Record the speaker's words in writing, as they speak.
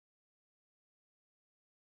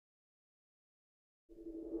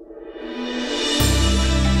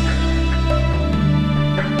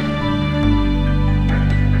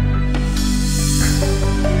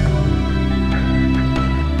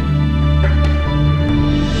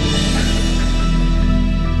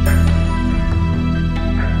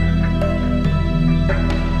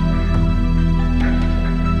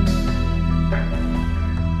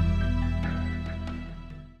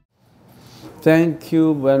Thank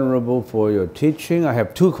you, Venerable, for your teaching. I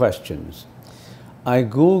have two questions. I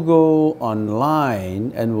Googled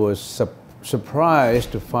online and was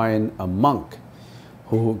surprised to find a monk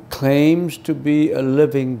who claims to be a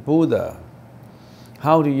living Buddha.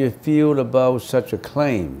 How do you feel about such a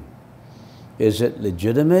claim? Is it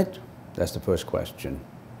legitimate? That's the first question.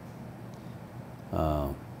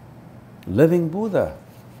 Living Buddha.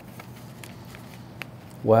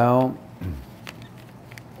 Well,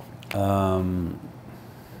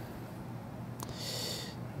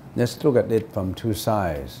 let's look at it from two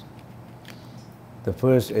sides. The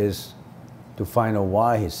first is to find out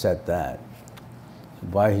why he said that,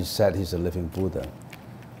 why he said he's a living Buddha.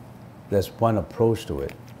 There's one approach to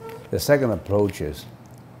it. The second approach is,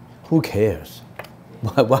 who cares?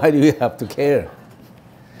 Why do you have to care?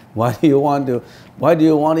 Why do you want to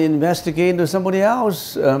investigate into somebody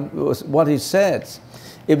else what he says?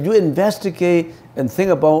 If you investigate and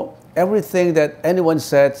think about everything that anyone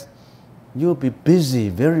says, you'll be busy,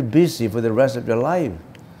 very busy for the rest of your life.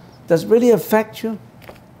 Does it really affect you?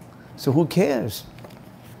 So who cares?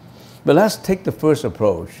 But let's take the first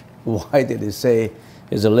approach. Why did he say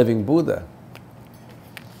he's a living Buddha?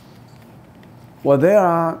 Well, there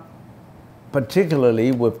are,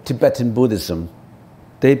 particularly with Tibetan Buddhism,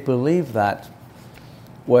 they believe that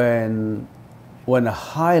when a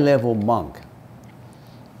high-level monk,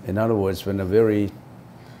 in other words, when a very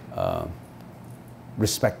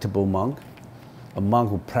respectable monk, a monk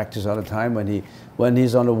who practices all the time, when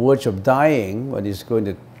he's on the verge of dying, when he's going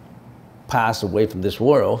to pass away from this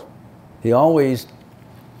world, he always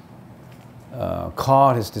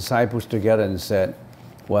called his disciples together and said,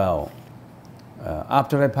 well,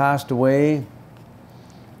 after I passed away,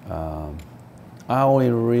 I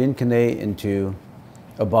will reincarnate into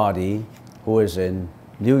a body who is in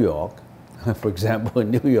New York. For example,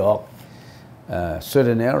 in New York,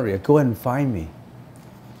 certain area, go and find me.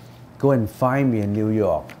 Go and find me in New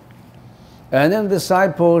York. And then the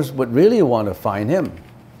disciples would really want to find him.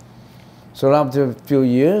 So after a few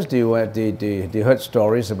years, they heard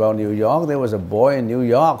stories about New York. There was a boy in New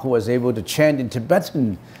York who was able to chant in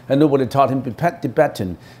Tibetan, and nobody taught him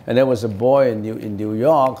Tibetan. And there was a boy in New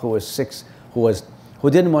York who was sick, who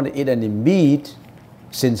didn't want to eat any meat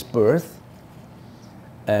since birth.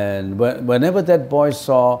 And whenever that boy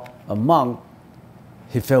saw a monk,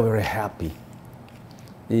 he felt very happy.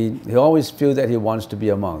 He always feels that he wants to be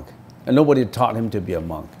a monk. And nobody taught him to be a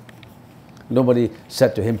monk. Nobody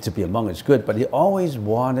said to him to be a monk is good, but he always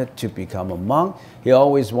wanted to become a monk. He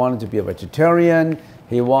always wanted to be a vegetarian.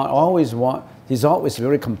 He's always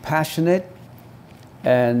very compassionate.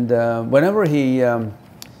 And whenever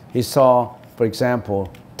he saw, for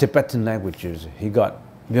example, Tibetan languages, he got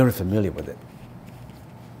very familiar with it.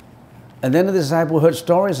 And then the disciple heard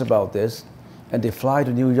stories about this, and they fly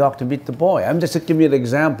to New York to meet the boy. I'm just giving you an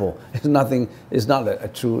example. It's not a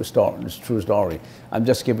true story. It's a true story. I'm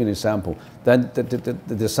just giving an example. Then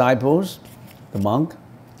the disciples, the monk,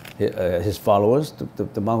 his followers,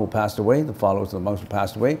 the monk who passed away, the followers of the monks who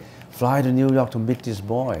passed away, fly to New York to meet this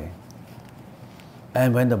boy.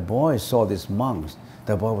 And when the boy saw these monks,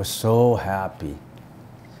 the boy was so happy.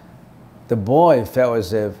 The boy felt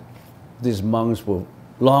as if these monks were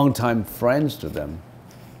long-time friends to them.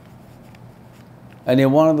 And he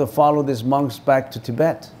wanted to follow these monks back to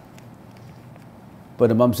Tibet. But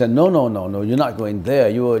the mom said, no, you're not going there.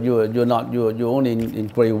 You're only in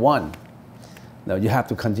grade 1. Now you have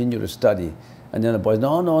to continue to study. And then the boy said,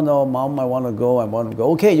 no, Mom, I want to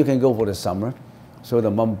go. Okay, you can go for the summer. So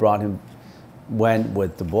the mom went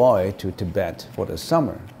with the boy to Tibet for the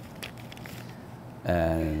summer.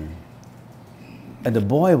 And the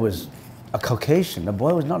boy was a Caucasian. The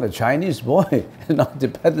boy was not a Chinese boy, not a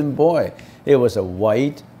Tibetan boy. He was a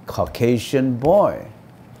white Caucasian boy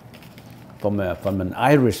from an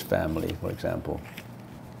Irish family, for example.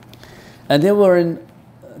 And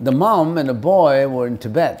the mom and the boy were in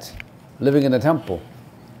Tibet, living in a temple.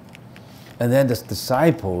 And then the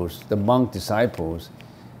disciples, the monk disciples,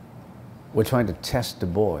 were trying to test the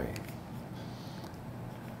boy.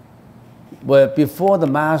 Well, before the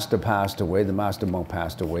master passed away, the master monk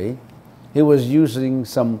passed away, he was using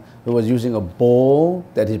a bowl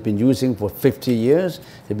that he'd been using for 50 years.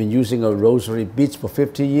 He'd been using a rosary beads for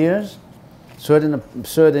 50 years.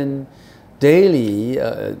 Certain daily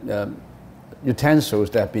utensils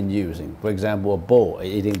that have been using. For example, a bowl,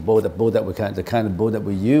 eating bowl, the kind of bowl that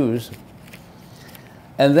we use.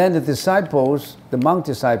 And then the disciples, the monk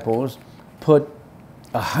disciples, put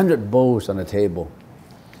 100 bowls on the table,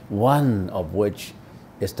 one of which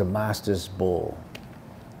is the master's bowl.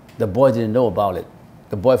 The boy didn't know about it.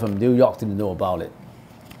 The boy from New York didn't know about it.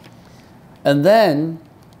 And then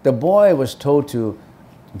the boy was told to,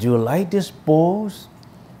 do you like these bowls?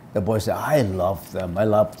 The boy said, I love them. I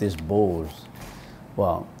love these bowls.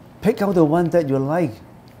 Well, pick out the one that you like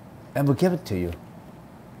and we'll give it to you.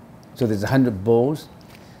 So there's 100 bowls.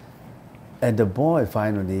 And the boy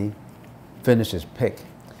finally finished his pick.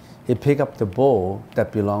 He picked up the bowl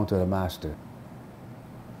that belonged to the master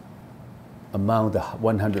among the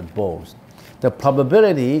 100 bowls. The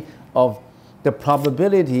probability of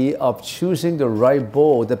choosing the right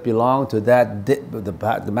bowl that belonged to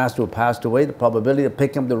the master who passed away, the probability of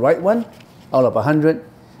picking up the right one out of 100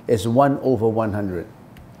 is 1 over 100.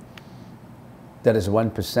 That is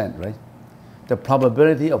 1%, right? The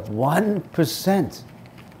probability of 1%.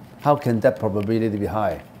 How can that probability be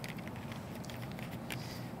high?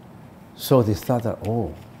 So they thought that,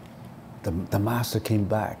 oh, the master came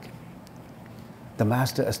back. The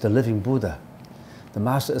master is the living Buddha. The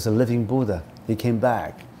master is a living Buddha. He came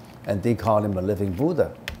back, and they call him a living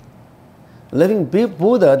Buddha. Living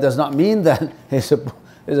Buddha does not mean that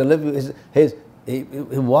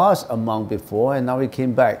he was a monk before, and now he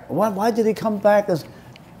came back. Why did he come back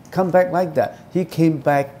like that? He came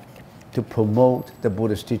back to promote the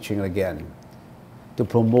Buddhist teaching again, to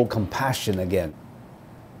promote compassion again,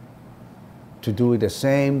 to do the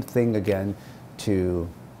same thing again, to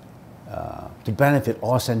benefit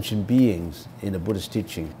all sentient beings in the Buddhist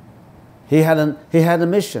teaching. He had a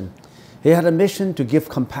mission. He had a mission to give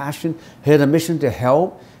compassion. He had a mission to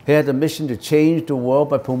help. He had a mission to change the world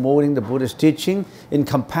by promoting the Buddhist teaching in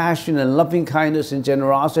compassion and loving kindness and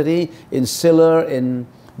generosity, in sila, in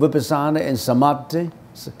vipassana, in samadhi,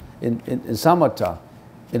 in samatha,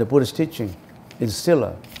 in the Buddhist teaching, in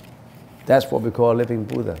sila. That's what we call a living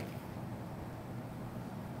Buddha.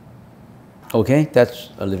 Okay, that's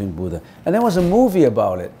a living Buddha. And there was a movie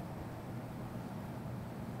about it.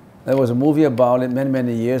 There was a movie about it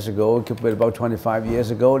many years ago, about 25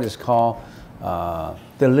 years ago. It's called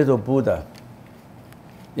The Little Buddha.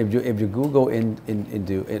 If you Google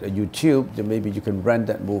into YouTube, then maybe you can rent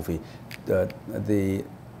that movie, the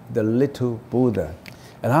Little Buddha.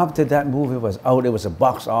 And after that movie was out, it was a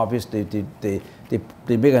box office. They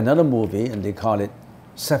make another movie and they call it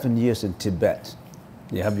 7 Years in Tibet.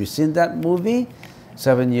 Yeah, have you seen that movie?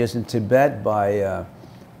 7 Years in Tibet by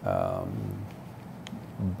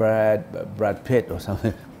Brad Pitt or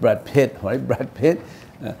something. Brad Pitt, right? Brad Pitt.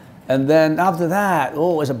 And then after that,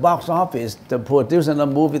 it's a box office. They produced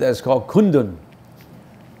another movie that's called Kundun.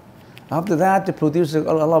 After that, they produced a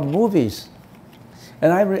lot of movies.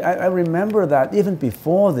 And I remember that even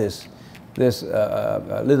before this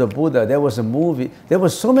Little Buddha, there was a movie. There were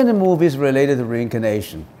so many movies related to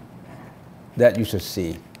reincarnation that you should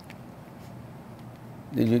see.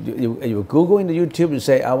 You Google in the YouTube and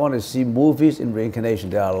say, I want to see movies in reincarnation.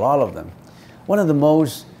 There are a lot of them. One of the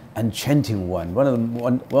most enchanting one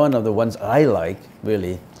of the ones I like,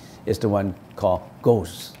 really, is the one called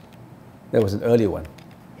Ghosts. There was an early one.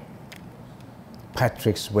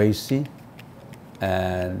 Patrick Swayze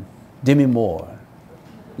and Demi Moore.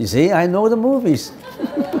 You see, I know the movies.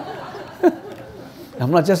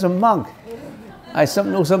 I'm not just a monk. I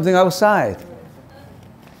know something outside.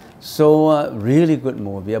 So really good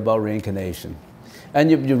movie about reincarnation.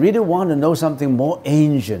 And if you really want to know something more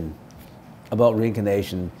ancient about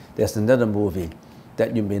reincarnation, there's another movie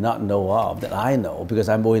that you may not know of, that I know because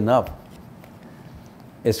I'm old enough.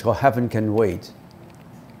 It's called Heaven Can Wait.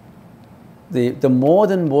 The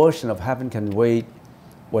modern version of Heaven Can Wait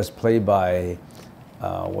was played by,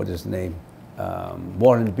 what is his name?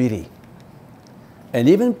 Warren Beatty. And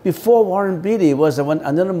even before Warren Beatty,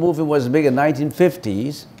 another movie was made in the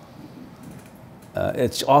 1950s.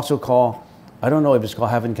 It's also called, I don't know if it's called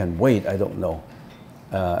Heaven Can Wait, I don't know.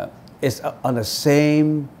 It's on the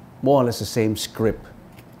same, more or less the same script.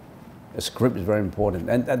 The script is very important,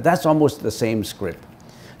 and that's almost the same script.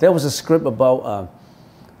 There was a script about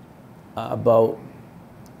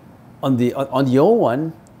on the old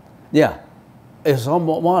one, yeah, it's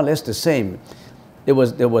more or less the same. There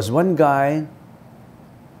was one guy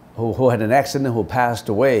who had an accident, who passed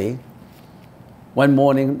away. One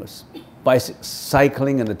morning,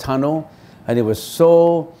 cycling in the tunnel, and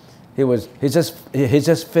he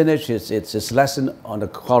just finished his lesson on the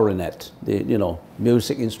clarinet, the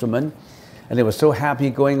music instrument, and he was so happy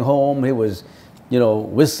going home. He was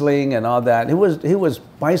whistling and all that. He was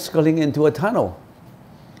bicycling into a tunnel.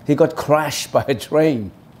 He got crashed by a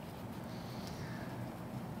train.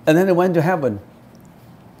 And then he went to heaven.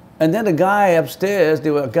 And then the guy upstairs,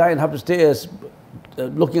 there was a guy upstairs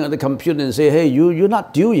looking at the computer and say, hey, you're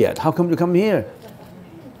not due yet. How come you come here?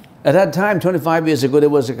 At that time, 25 years ago, there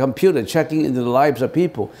was a computer checking into the lives of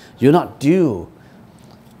people. You're not due.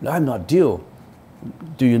 No, I'm not due.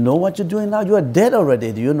 Do you know what you're doing now? You are dead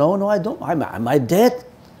already. Do you know? No, I don't. Am I dead?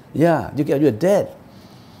 Yeah, you're dead.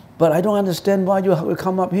 But I don't understand why you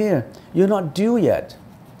come up here. You're not due yet.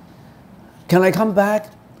 Can I come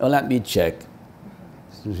back? Oh, let me check.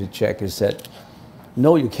 As soon as he checked, he said,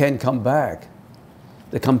 no, you can't come back.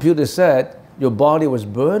 The computer said your body was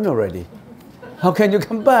burned already. How can you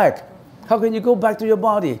come back? How can you go back to your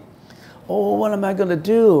body? Oh, what am I going to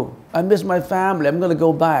do? I miss my family. I'm going to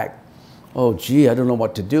go back. Oh, gee, I don't know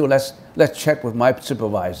what to do. Let's check with my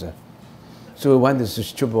supervisor. So we went to the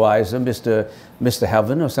supervisor, Mr.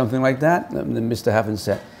 Heaven or something like that. And then Mr. Heaven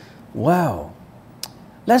said, wow,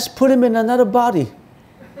 let's put him in another body.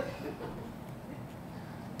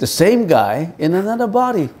 The same guy in another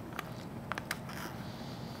body.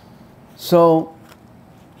 So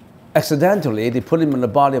accidentally, they put him in the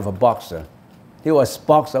body of a boxer. He was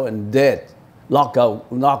boxed out and dead, knocked out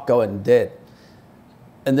and dead.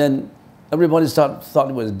 And then everybody thought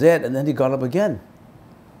he was dead, and then he got up again.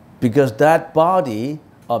 Because that body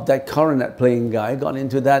of that cornet playing guy got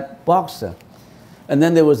into that boxer. And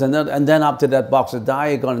then there was another, and then after that boxer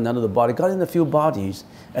died, he got in another body, got in a few bodies,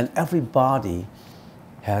 and everybody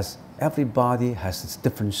has its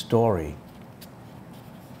different story.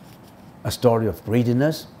 A story of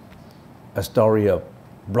greediness, a story of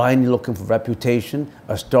blindly looking for reputation,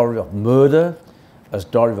 a story of murder, a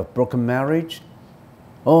story of a broken marriage.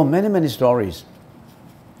 Oh, many, many stories.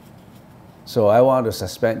 So I want to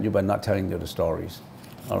suspend you by not telling you the stories.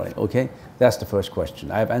 All right, okay? That's the first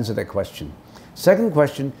question. I have answered that question. Second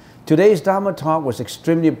question, today's Dharma talk was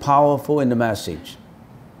extremely powerful in the message.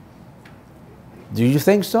 Do you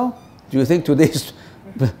think so? Do you think today's...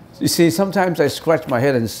 You see, sometimes I scratch my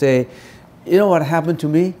head and say, you know what happened to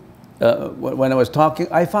me? When I was talking,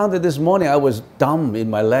 I found that this morning I was dumb in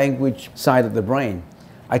my language side of the brain.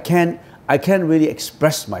 I can't really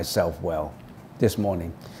express myself well this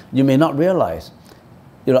morning. You may not realize.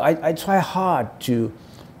 I try hard to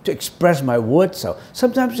express my words. So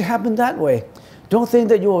sometimes it happens that way. Don't think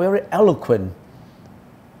that you are very eloquent.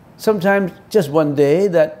 Sometimes just one day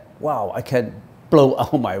that, wow, I can blow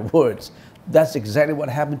out my words. That's exactly what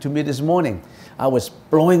happened to me this morning. I was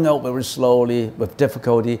blowing out very slowly with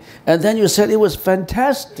difficulty. And then you said it was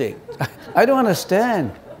fantastic. I don't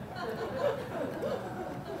understand.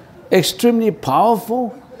 Extremely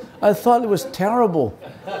powerful? I thought it was terrible.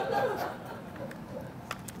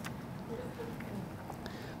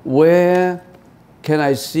 Where can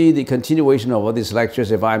I see the continuation of all these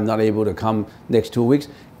lectures if I'm not able to come next 2 weeks?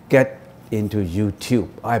 Get into YouTube.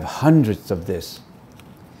 I have hundreds of this.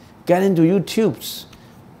 Get into YouTube's.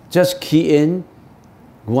 Just key in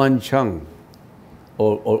Guan Cheng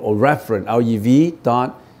or reference REV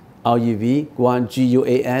Guan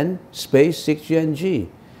G-U-A-N space 6-U-N-G.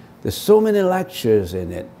 There's so many lectures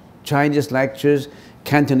in it. Chinese lectures,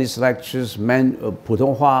 Cantonese lectures,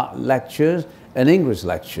 Putonghua lectures, and English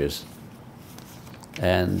lectures.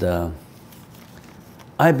 And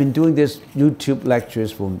I've been doing this YouTube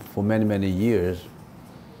lectures for many, many years.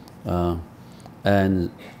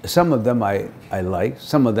 And some of them I like,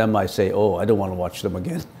 some of them I say, oh, I don't want to watch them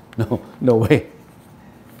again. No way.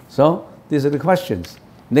 So these are the questions.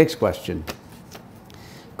 Next question.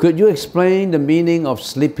 Could you explain the meaning of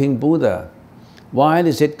sleeping Buddha? Why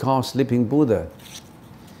is it called sleeping Buddha?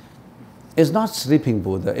 It's not sleeping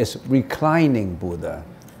Buddha, it's reclining Buddha.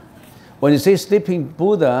 When you say sleeping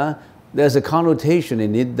Buddha, there's a connotation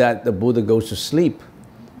in it that the Buddha goes to sleep.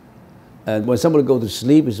 And when somebody goes to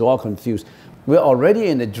sleep, it's all confused. We're already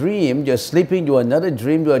in a dream, you're sleeping, you're another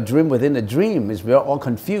dream, you're a dream within a dream. We're all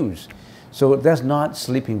confused. So that's not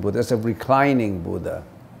sleeping Buddha, that's a reclining Buddha.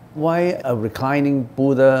 Why a reclining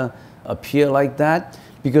Buddha appear like that?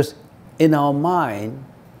 Because in our mind,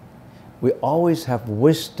 we always have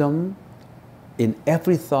wisdom in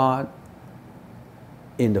every thought,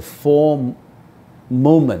 in the 4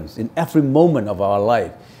 moments, in every moment of our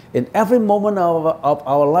life. In every moment of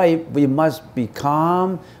our life, we must be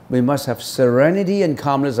calm, we must have serenity and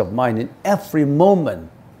calmness of mind in every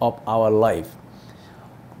moment of our life.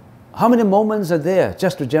 How many moments are there,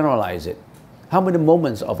 just to generalize it? How many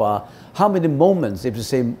moments, if you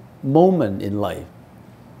say moment in life?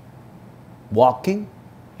 Walking,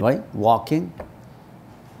 right? Walking,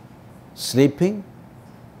 sleeping,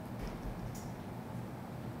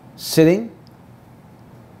 sitting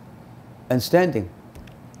and standing.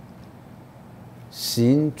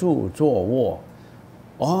 行住坐卧.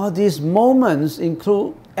 All these moments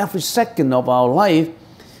include every second of our life,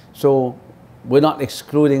 so we're not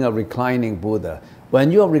excluding a reclining Buddha.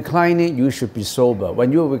 When you are reclining, you should be sober.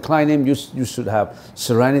 When you are reclining, you should have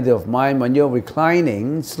serenity of mind. When you are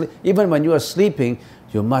reclining, even when you are sleeping,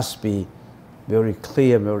 you must be very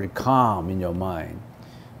clear, very calm in your mind.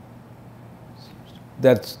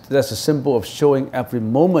 That's a symbol of showing every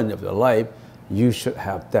moment of your life, you should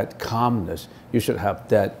have that calmness. You should have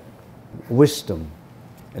that wisdom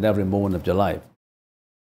in every moment of your life.